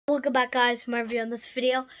Welcome back, guys, to my review on this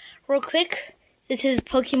video. Real quick, this is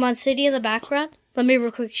Pokemon City in the background. Let me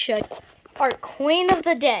real quick show you our Queen of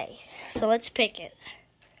the Day. So let's pick it.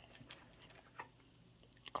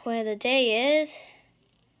 Queen of the Day is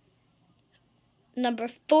number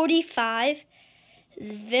 45,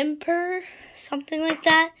 Vimper, something like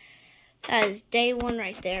that. That is day 1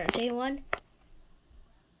 right there. Day 1.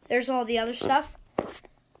 There's all the other stuff.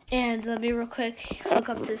 And let me real quick hook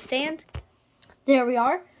up to the stand. There we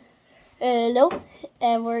are. Hello.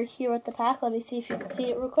 And we're here with the pack. Let me see if you can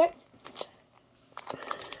see it real quick.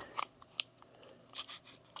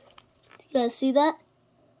 You guys see that?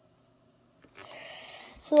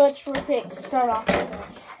 So let's real quick start off with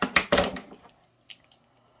this.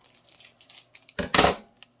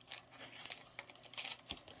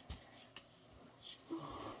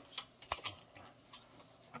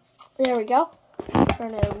 There we go.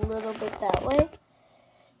 Turn it a little bit that way.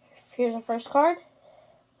 Here's our first card.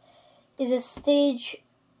 Is a stage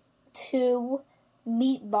 2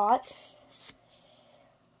 Meatbot.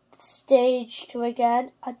 Stage 2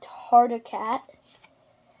 again, a Tartacat.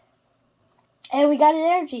 And we got an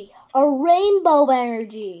energy, a rainbow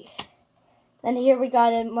energy. Then here we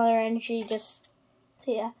got another energy,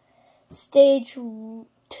 Stage 2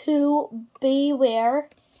 Beware,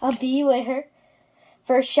 a Beware.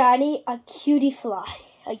 For shiny, a Cutie Fly,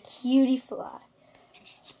 a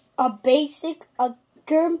basic, a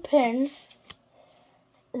Gurpin.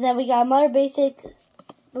 Then we got another basic,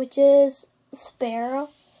 which is Sparrow.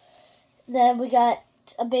 Then we got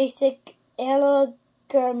a basic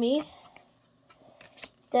Gurmy.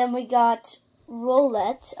 Then we got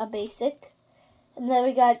Roulette, a basic. And then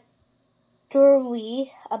we got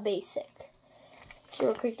Durwee, a basic. So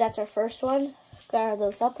real quick, that's our first one. Gather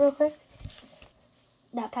those up real quick.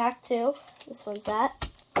 Now pack 2. This one's that.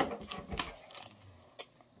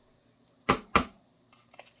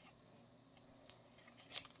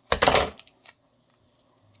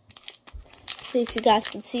 See if you guys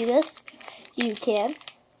can see this. You can,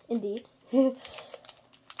 indeed.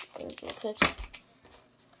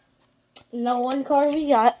 No one card we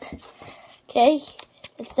got. Okay,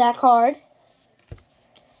 it's that card.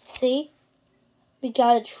 See? We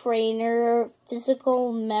got a trainer,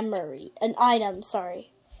 physical memory, an item,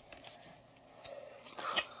 sorry.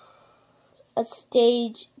 A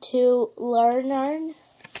stage 2 learner.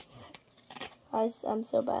 I'm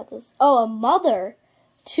so bad at this. Oh, a mother.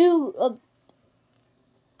 Two of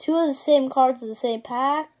the same cards in the same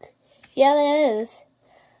pack. Yeah, there is.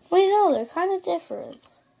 Wait, no, they're kind of different.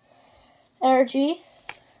 Energy.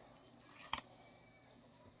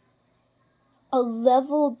 A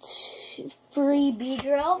level 3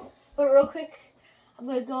 Beedrill. But real quick, I'm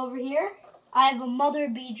going to go over here. I have a mother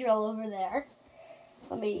Beedrill over there.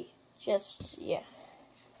 Let me just,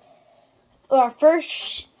 Our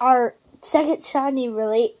second shiny,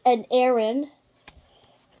 really, an Aaron.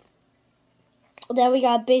 Then we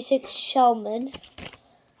got basic Shellman.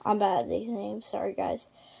 I'm bad at these names, sorry guys.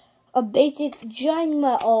 A basic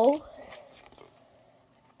Jangmo.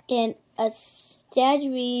 And a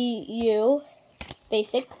Stagyu.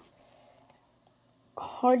 Basic,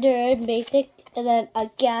 harder basic, and then a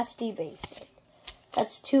Ghastly basic.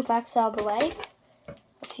 That's 2 packs out of the way.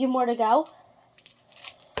 A few more to go.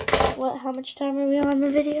 How much time are we on the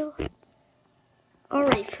video?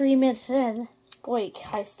 Alright, 3 minutes in. Boy,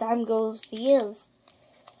 guys, time goes fast.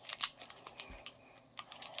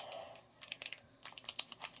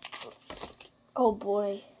 Oh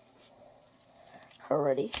boy.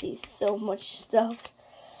 Already see so much stuff.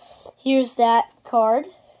 Here's that card.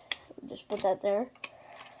 Just put that there.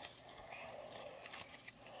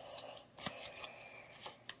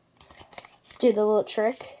 Do the little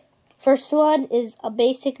trick. First one is a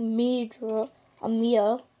basic Mio.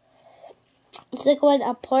 Second one,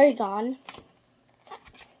 a Porygon.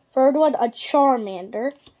 Third one, a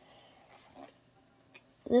Charmander.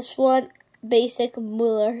 This one, basic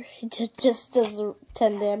Mueller. He just does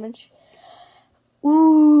 10 damage.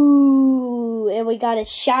 Ooh, and we got a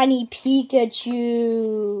shiny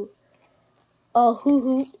Pikachu. A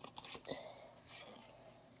Hoo-Hoo.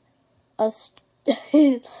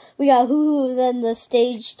 We got Hoo-Hoo, then the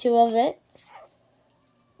stage 2 of it.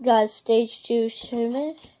 Got a stage 2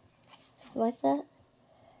 Schumann. Something like that.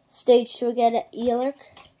 Stage 2 again at Eelerk.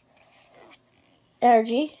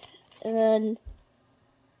 Energy. And then...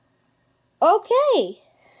 Okay.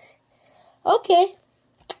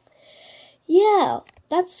 Yeah,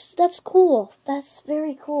 that's cool. That's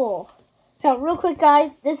very cool. Now, real quick,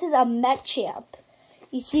 guys, this is a Metchamp.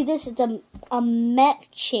 You see this? It's a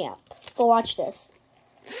Metchamp. But watch this.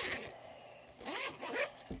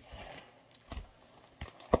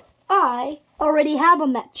 I already have a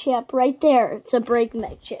Machamp right there. It's a break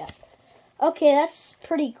Machamp. Okay, that's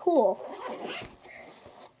pretty cool.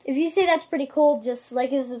 If you say that's pretty cool, just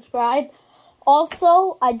like and subscribe.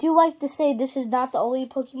 Also, I do like to say this is not the only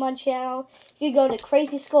Pokemon channel. You can go to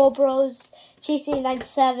Crazy Skull Bros,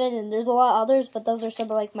 Chasing97, and there's a lot of others, but those are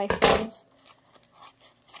some of like my friends.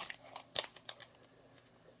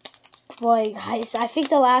 Boy, guys, I think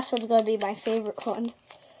the last one's going to be my favorite one.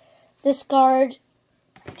 This card,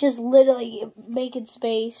 just literally making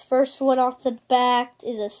space. First one off the back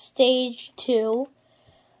is a stage 2.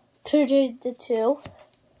 The 2.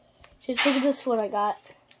 Just look at this one I got.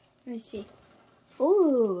 Let me see.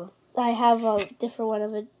 Ooh. I have a different one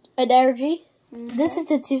of an energy. Mm-hmm. This is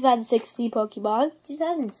the 2016 Pokemon.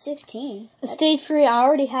 2016? Stage 3, I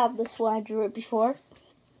already have this one. I drew it before.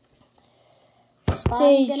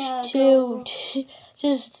 Stage 2,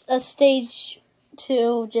 just a stage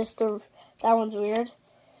 2, that one's weird.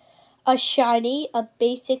 A shiny, a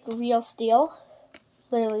basic real steel,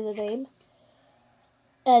 literally the name,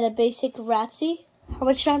 and a basic Ratsy. How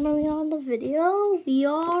much time are we on the video? We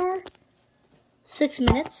are 6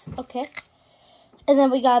 minutes, okay. And then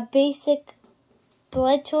we got basic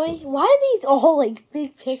blood toy. Why are these all like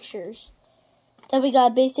big pictures? Then we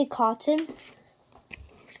got basic cotton.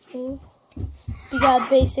 We got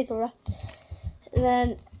basic, and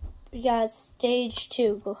then we got stage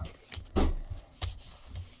 2.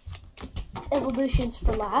 Evolutions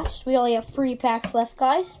for last. We only have 3 packs left,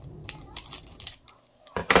 guys.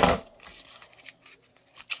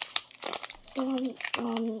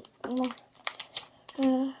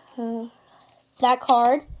 That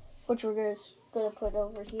card, which we're gonna put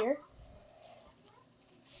over here.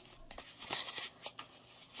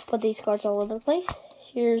 Put these cards all over the place.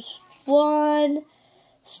 Here's 1,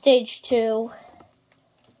 stage 2,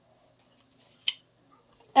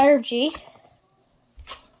 energy.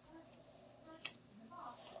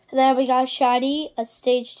 And then we got shiny, a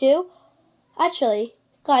stage 2. Actually,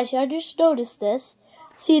 guys, I just noticed this.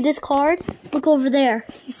 See this card? Look over there.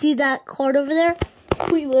 You see that card over there?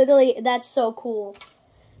 We literally, that's so cool.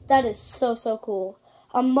 That is so cool.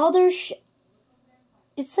 A mother,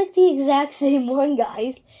 it's like the exact same one,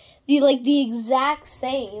 guys. The exact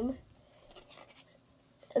same.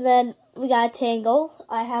 And then we got a Tangle.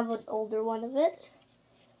 I have an older one of it.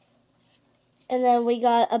 And then we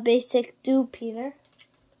got a basic Dewpider.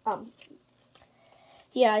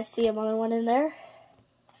 Yeah, I see another one in there.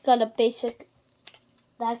 Got a basic,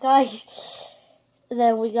 that guy. And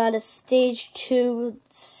then we got a stage 2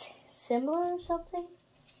 similar or something.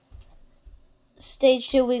 Stage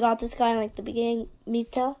 2, we got this guy in like the beginning,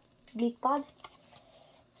 Meatbod. And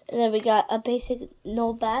then we got a basic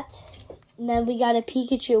Nobat. And then we got a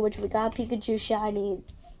Pikachu, which we got Pikachu shiny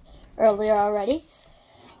earlier already.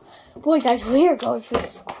 Boy, guys, we are going through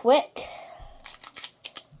this quick.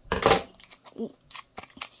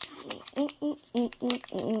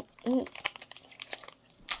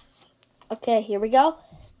 Okay, here we go.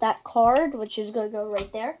 That card, which is going to go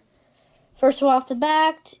right there. First one off the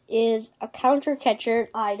back is a counter catcher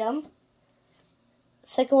item.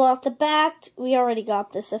 Second one off the back, we already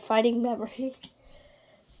got this, a fighting memory.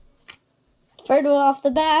 Third one off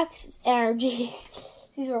the back is energy.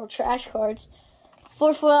 These are all trash cards.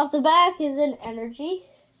 Fourth one off the back is an energy.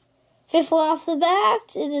 Fifth one off the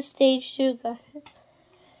back is a stage 2.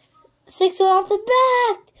 Sixth one off the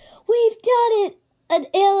back, we've done it. An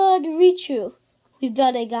Alien Richu. We've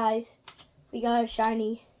done it, guys. We got a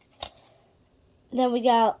shiny. Then we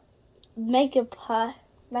got Megapur.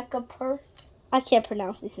 I can't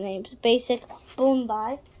pronounce these names. Basic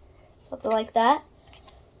Boombai. Something like that.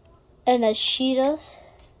 And a Cheetah.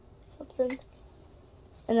 Something.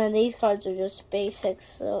 And then these cards are just basics.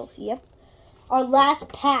 So, yep. Our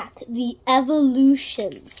last pack. The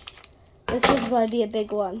Evolutions. This is going to be a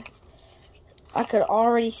big one. I could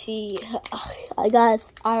already see, I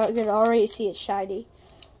could already see it shiny.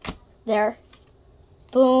 There.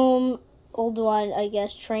 Boom. Old one, I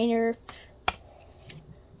guess. Trainer.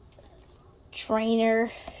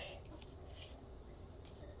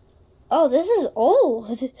 Oh, this is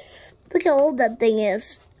old. Look how old that thing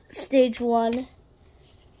is. Stage 1.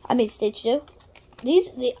 I mean, stage 2.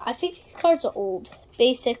 I think these cards are old.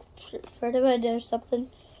 Basic Ferdinand or something.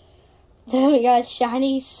 Then we got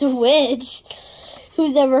shiny Switch.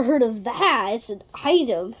 Who's ever heard of that? It's an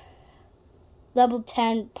item. Level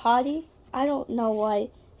 10 potty. I don't know why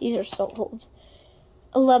these are so old.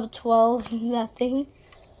 A level 12, that thing.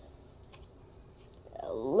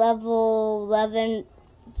 Level 11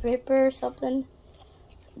 Ripper or something.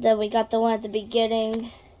 Then we got the one at the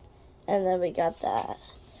beginning. And then we got that.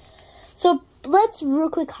 So let's real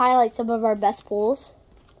quick highlight some of our best pulls.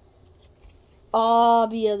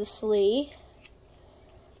 obviously.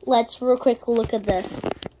 Let's real quick look at this.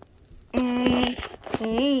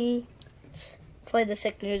 Play the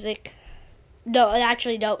sick music. No,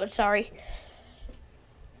 actually, no, I'm sorry.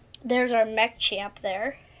 There's our mech champ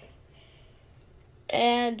there.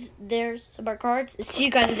 And there's some more cards. See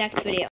you guys in the next video.